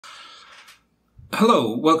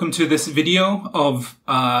Hello, welcome to this video of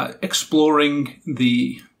exploring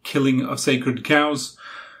the killing of sacred cows.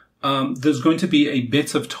 There's going to be a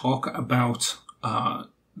bit of talk about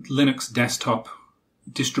Linux desktop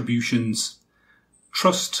distributions,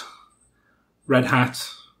 Trust, Red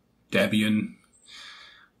Hat, Debian,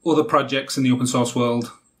 other projects in the open source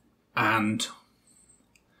world, and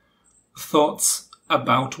thoughts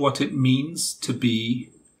about what it means to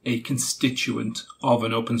be a constituent of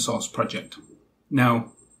an open source project.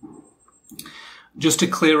 Now, just to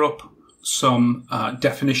clear up some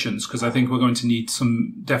definitions, because I think we're going to need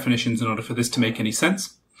some definitions in order for this to make any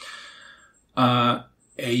sense.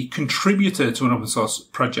 A contributor to an open source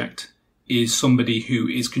project is somebody who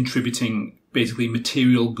is contributing basically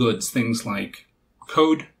material goods, things like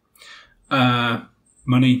code,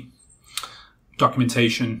 money,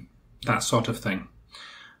 documentation, that sort of thing.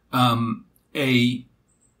 A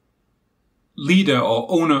leader or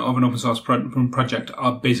owner of an open source project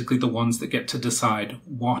are basically the ones that get to decide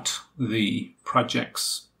what the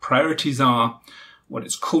project's priorities are, what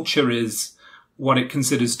its culture is, what it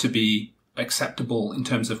considers to be acceptable in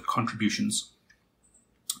terms of contributions.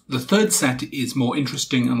 The third set is more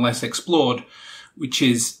interesting and less explored, which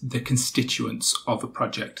is the constituents of a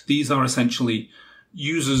project. These are essentially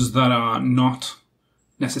users that are not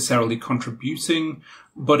necessarily contributing,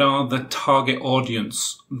 but are the target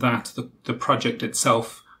audience that the project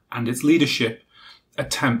itself and its leadership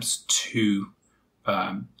attempts to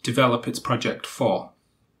develop its project for.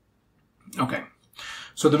 Okay,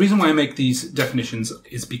 so the reason why I make these definitions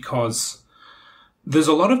is because there's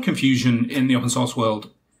a lot of confusion in the open source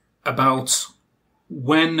world about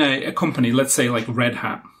when a company, let's say like Red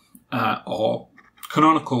Hat, or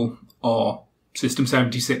Canonical, or System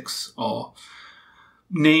 76, or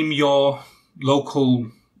name your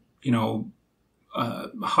local,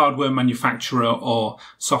 hardware manufacturer or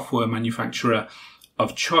software manufacturer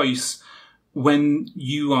of choice, when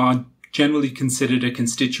you are generally considered a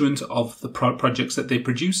constituent of the projects that they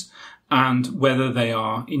produce and whether they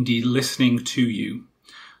are indeed listening to you.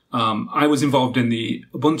 I was involved in the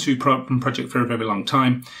Ubuntu project for a very long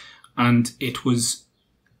time, and it was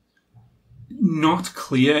not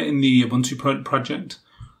clear in the Ubuntu project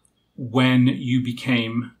when you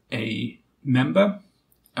became a member,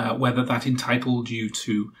 whether that entitled you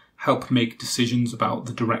to help make decisions about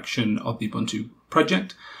the direction of the Ubuntu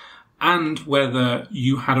project, and whether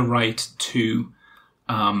you had a right to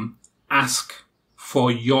ask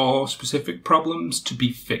for your specific problems to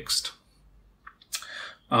be fixed.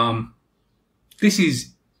 This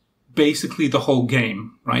is basically the whole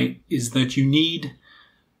game, right? Is that you need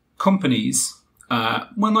companies,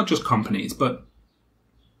 well, not just companies, but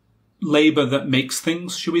labor that makes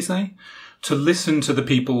things, should we say, to listen to the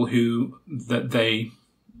people that they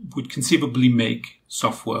would conceivably make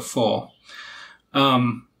software for.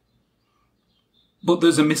 But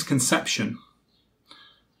there's a misconception,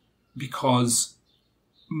 because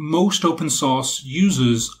most open source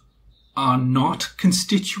users are not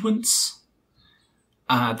constituents.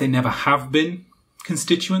 They never have been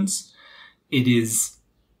constituents. It is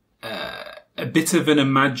a bit of an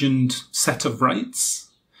imagined set of rights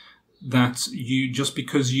that you, just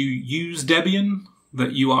because you use Debian,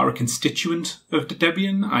 that you are a constituent of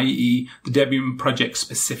Debian, i.e. the Debian project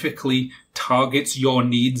specifically targets your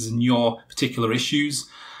needs and your particular issues.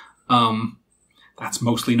 That's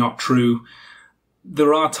mostly not true.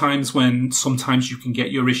 There are times when sometimes you can get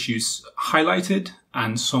your issues highlighted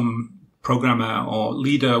and some programmer or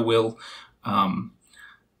leader will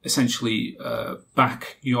essentially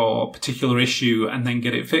back your particular issue and then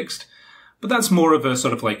get it fixed. But that's more of a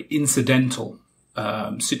sort of like incidental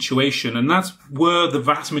situation. And that's where the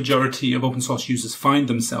vast majority of open source users find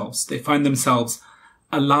themselves. They find themselves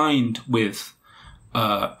aligned with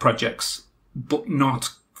projects, but not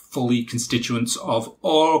fully constituents of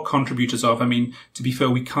or contributors of. I mean, to be fair,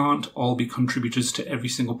 we can't all be contributors to every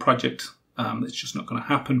single project. It's just not going to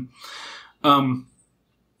happen.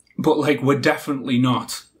 But like, we're definitely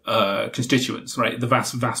not constituents, right? The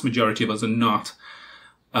vast majority of us are not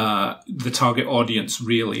the target audience,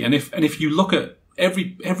 really. And if you look at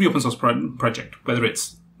every open source project, whether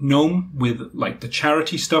it's GNOME with like the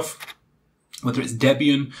charity stuff, whether it's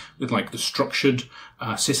Debian with like the structured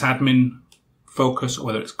sysadmin focus, or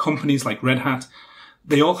whether it's companies like Red Hat,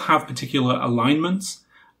 they all have particular alignments.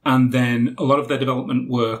 And then a lot of their development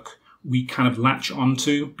work we kind of latch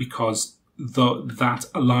onto because that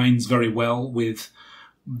aligns very well with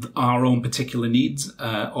our own particular needs,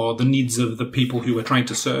 or the needs of the people who we're trying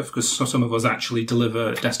to serve, because some of us actually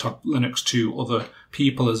deliver desktop Linux to other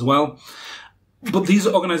people as well. But these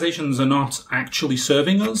organizations are not actually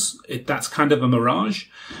serving us. That's kind of a mirage.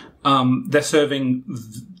 They're serving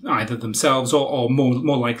either themselves or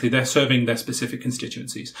more likely they're serving their specific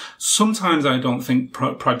constituencies. Sometimes I don't think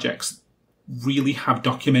projects really have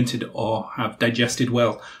documented or have digested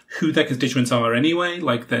well who their constituents are anyway.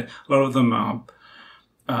 Like a lot of them are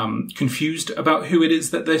confused about who it is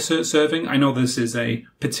that they're serving. I know this is a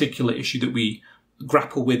particular issue that we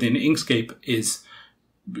grapple with in Inkscape is,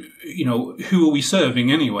 you know, who are we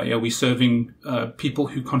serving anyway? Are we serving people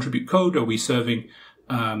who contribute code? Are we serving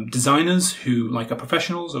designers who like are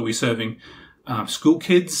professionals? Are we serving school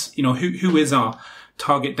kids? You know, who is our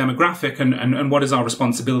target demographic and what is our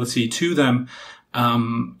responsibility to them?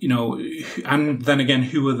 You know, and then again,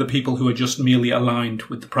 who are the people who are just merely aligned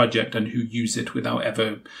with the project and who use it without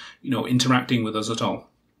ever, you know, interacting with us at all?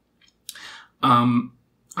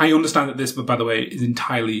 I understand that this, but by the way, is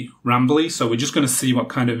entirely rambly. So we're just going to see what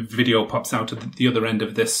kind of video pops out at the other end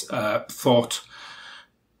of this thought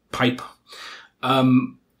pipe.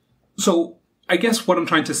 So I guess what I'm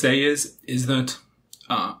trying to say is that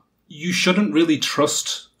you shouldn't really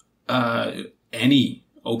trust any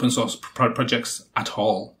open source projects at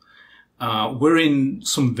all. We're in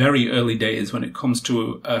some very early days when it comes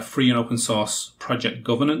to free and open source project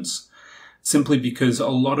governance, simply because a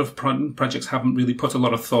lot of projects haven't really put a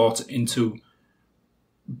lot of thought into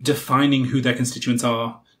defining who their constituents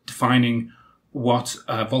are, defining what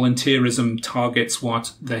volunteerism targets,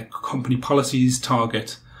 what their company policies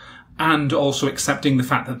target, and also accepting the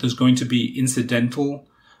fact that there's going to be incidental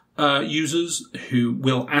users who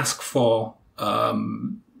will ask for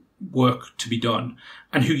work to be done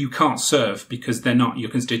and who you can't serve because they're not your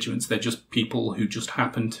constituents. They're just people who just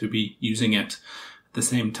happen to be using it at the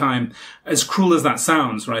same time. As cruel as that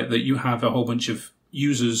sounds, right, that you have a whole bunch of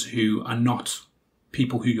users who are not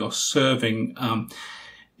people who you're serving,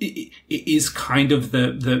 it is kind of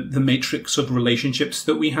the matrix of relationships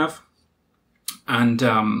that we have. And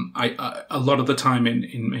I a lot of the time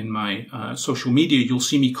in my social media, you'll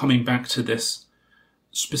see me coming back to this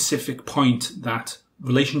specific point that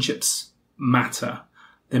relationships matter.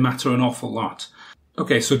 They matter an awful lot.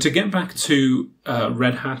 Okay, so to get back to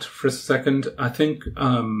Red Hat for a second, I think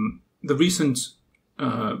the recent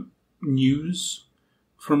news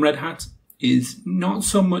from Red Hat is not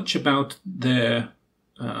so much about their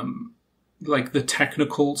like the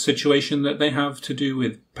technical situation that they have to do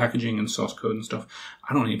with packaging and source code and stuff.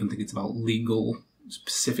 I don't even think it's about legal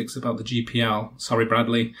specifics about the GPL. Sorry,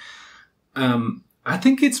 Bradley. I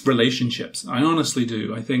think it's relationships. I honestly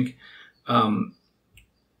do. I think,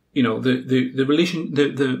 you know,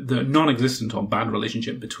 the non-existent or bad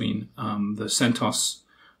relationship between the CentOS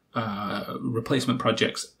replacement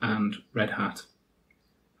projects and Red Hat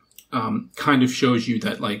kind of shows you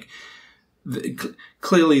that, like,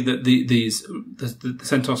 clearly that the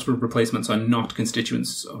CentOS replacements are not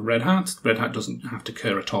constituents of Red Hat. Red Hat doesn't have to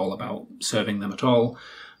care at all about serving them at all.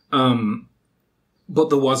 But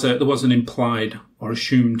there was an implied or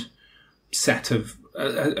assumed set of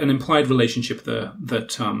an implied relationship there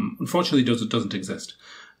that unfortunately doesn't exist.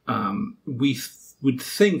 We would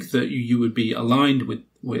think that you would be aligned with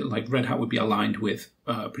like Red Hat would be aligned with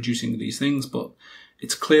producing these things, but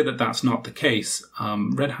it's clear that that's not the case.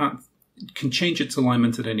 Red Hat can change its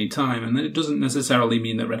alignment at any time, and it doesn't necessarily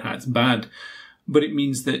mean that Red Hat's bad, but it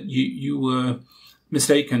means that you were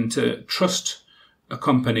mistaken to trust a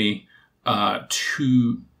company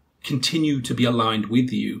to continue to be aligned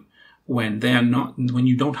with you when they're not, when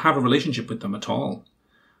you don't have a relationship with them at all.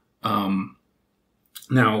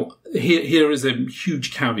 Now, here is a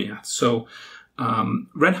huge caveat. So,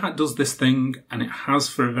 Red Hat does this thing, and it has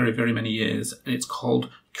for very, very many years, and it's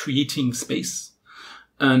called creating space.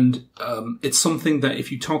 And it's something that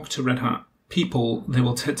if you talk to Red Hat people, they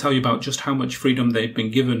will tell you about just how much freedom they've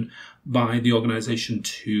been given by the organization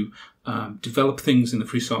to develop things in the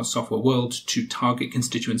free source software world, to target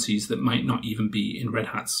constituencies that might not even be in Red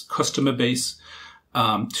Hat's customer base,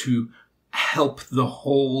 to help the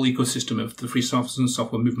whole ecosystem of the free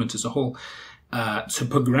software movement as a whole to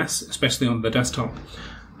progress, especially on the desktop.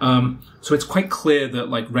 So it's quite clear that,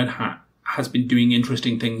 like, Red Hat has been doing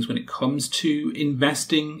interesting things when it comes to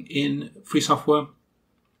investing in free software.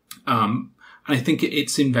 And I think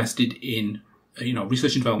it's invested in, you know,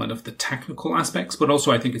 research and development of the technical aspects, but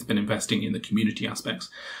also I think it's been investing in the community aspects.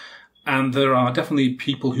 And there are definitely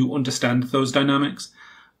people who understand those dynamics.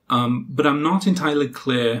 But I'm not entirely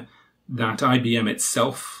clear that IBM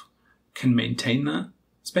itself can maintain that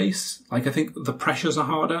space. Like, I think the pressures are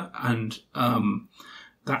harder, and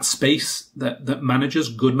that space that managers,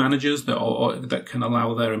 good managers, that can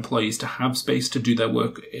allow their employees to have space to do their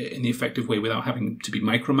work in the effective way without having to be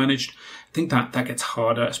micromanaged. I think that gets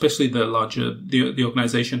harder, especially the larger the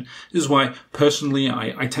organization. This is why personally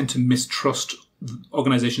I tend to mistrust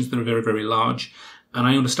organizations that are very, very large. And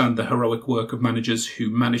I understand the heroic work of managers who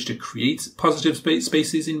manage to create positive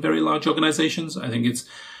spaces in very large organizations. I think it's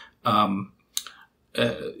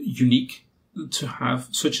unique to have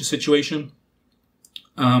such a situation.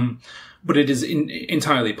 But it is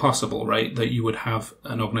entirely possible, right, that you would have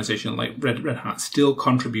an organization like Red Hat still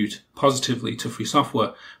contribute positively to free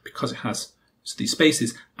software because it has these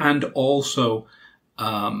spaces, and also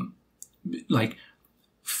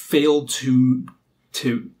fail to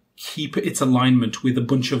keep its alignment with a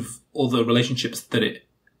bunch of other relationships that it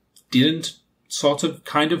didn't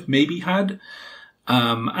maybe had,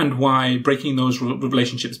 and why breaking those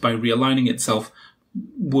relationships by realigning itself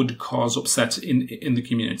would cause upset in the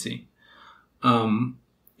community.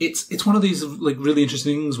 It's one of these really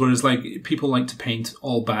interesting things, whereas people like to paint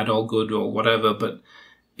all bad, all good, or whatever, but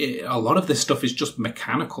a lot of this stuff is just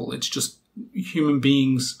mechanical. It's just human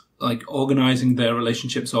beings organizing their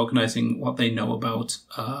relationships, organizing what they know about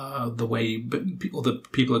the way other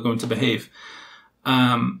people are going to behave.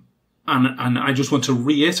 And I just want to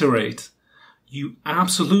reiterate, you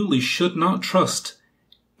absolutely should not trust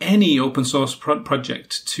any open source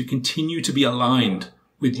project to continue to be aligned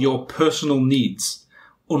with your personal needs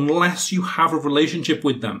unless you have a relationship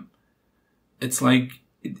with them. It's and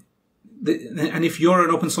if you're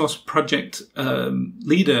an open source project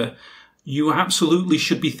leader, you absolutely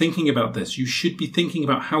should be thinking about this. You should be thinking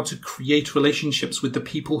about how to create relationships with the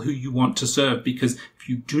people who you want to serve, because if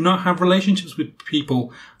you do not have relationships with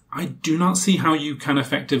people, I do not see how you can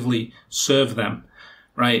effectively serve them,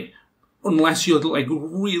 right? Unless you're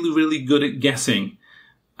really, really good at guessing.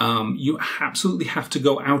 You absolutely have to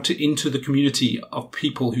go out into the community of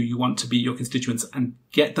people who you want to be your constituents and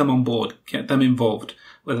get them on board, get them involved,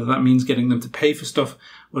 whether that means getting them to pay for stuff,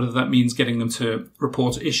 whether that means getting them to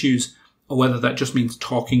report issues, or whether that just means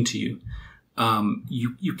talking to you.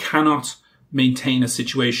 You cannot maintain a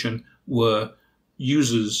situation where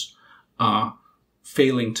users are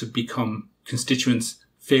failing to become constituents,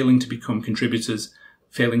 failing to become contributors,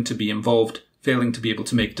 failing to be involved, failing to be able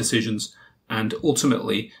to make decisions, and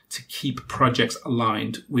ultimately to keep projects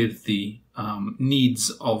aligned with the needs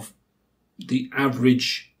of the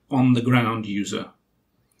average on-the-ground user.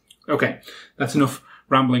 Okay, that's enough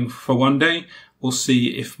rambling for one day. We'll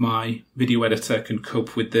see if my video editor can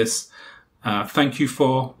cope with this. Thank you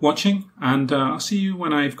for watching, and I'll see you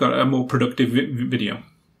when I've got a more productive video.